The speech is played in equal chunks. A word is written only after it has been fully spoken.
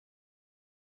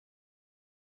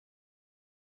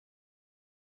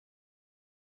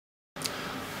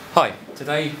Hi,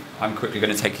 today I'm quickly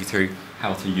going to take you through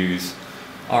how to use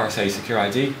RSA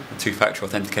SecurID, a two-factor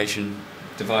authentication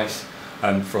device,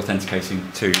 for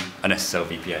authenticating to an SSL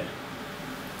VPN.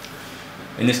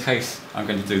 In this case, I'm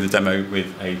going to do the demo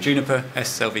with a Juniper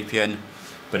SSL VPN,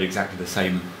 but exactly the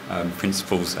same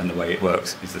principles, and the way it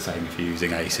works is the same if you're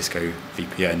using a Cisco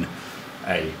VPN,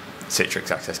 a Citrix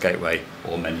Access Gateway,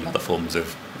 or many other forms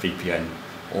of VPN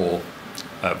or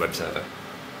web server.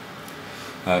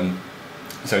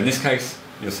 So in this case,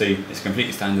 you'll see it's a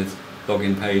completely standard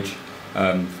login page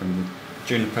from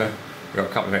Juniper. We've got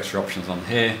a couple of extra options on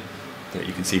here that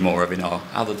you can see more of in our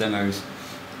other demos.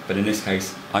 But in this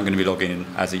case, I'm going to be logging in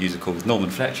as a user called Norman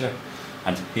Fletcher,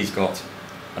 and he's got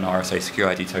an RSA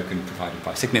SecurID token provided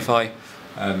by Signify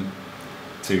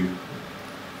to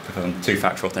perform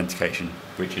two-factor authentication,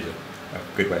 which is a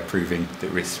good way of proving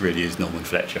that this really is Norman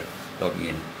Fletcher logging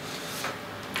in.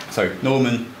 So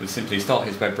Norman would simply start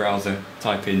his web browser,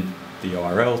 type in the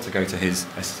URL to go to his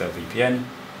SSL VPN.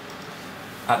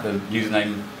 At the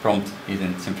username prompt, he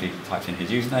then simply types in his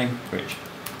username, which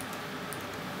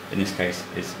in this case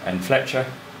is nfletcher.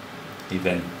 He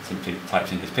then simply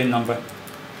types in his PIN number,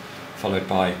 followed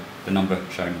by the number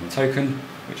shown on the token,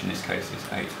 which in this case is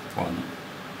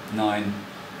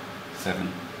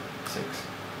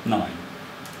 819769.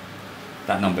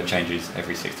 That number changes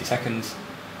every 60 seconds.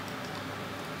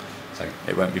 So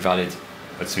it won't be valid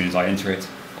as soon as I enter it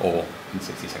or in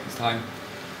 60 seconds time.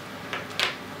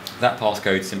 That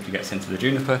passcode simply gets sent to the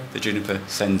Juniper. The Juniper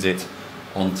sends it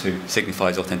onto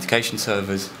Signify's authentication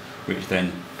servers, which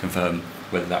then confirm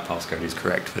whether that passcode is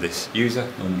correct for this user,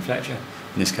 Norman Fletcher.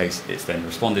 In this case, it's then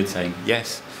responded saying,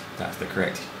 yes, that's the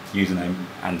correct username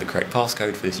and the correct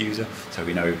passcode for this user. So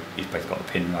we know he's both got the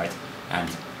PIN right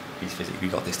and he's physically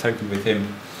got this token with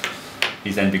him.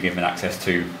 He's then been given access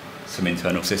to some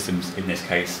internal systems. In this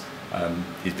case,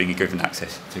 he's being given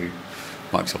access to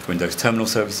Microsoft Windows terminal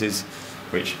services,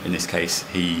 which in this case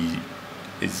he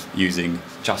is using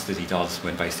just as he does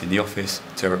when based in the office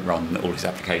to run all his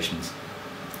applications.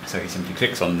 So he simply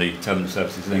clicks on the terminal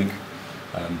services link,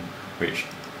 which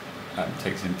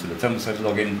takes him to the terminal service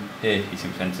login. Here he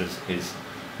simply enters his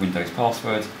Windows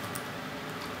password,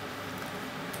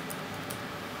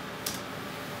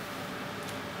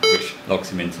 which logs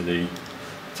him into the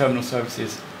terminal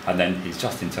services, and then he's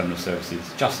just in terminal services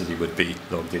just as he would be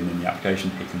logged in the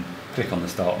application. He can click on the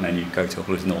start menu, go to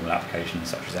all his normal applications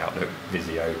such as Outlook,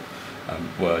 Visio,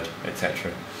 Word,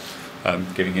 etc.,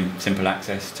 giving him simple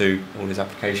access to all his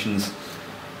applications.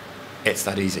 It's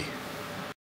that easy.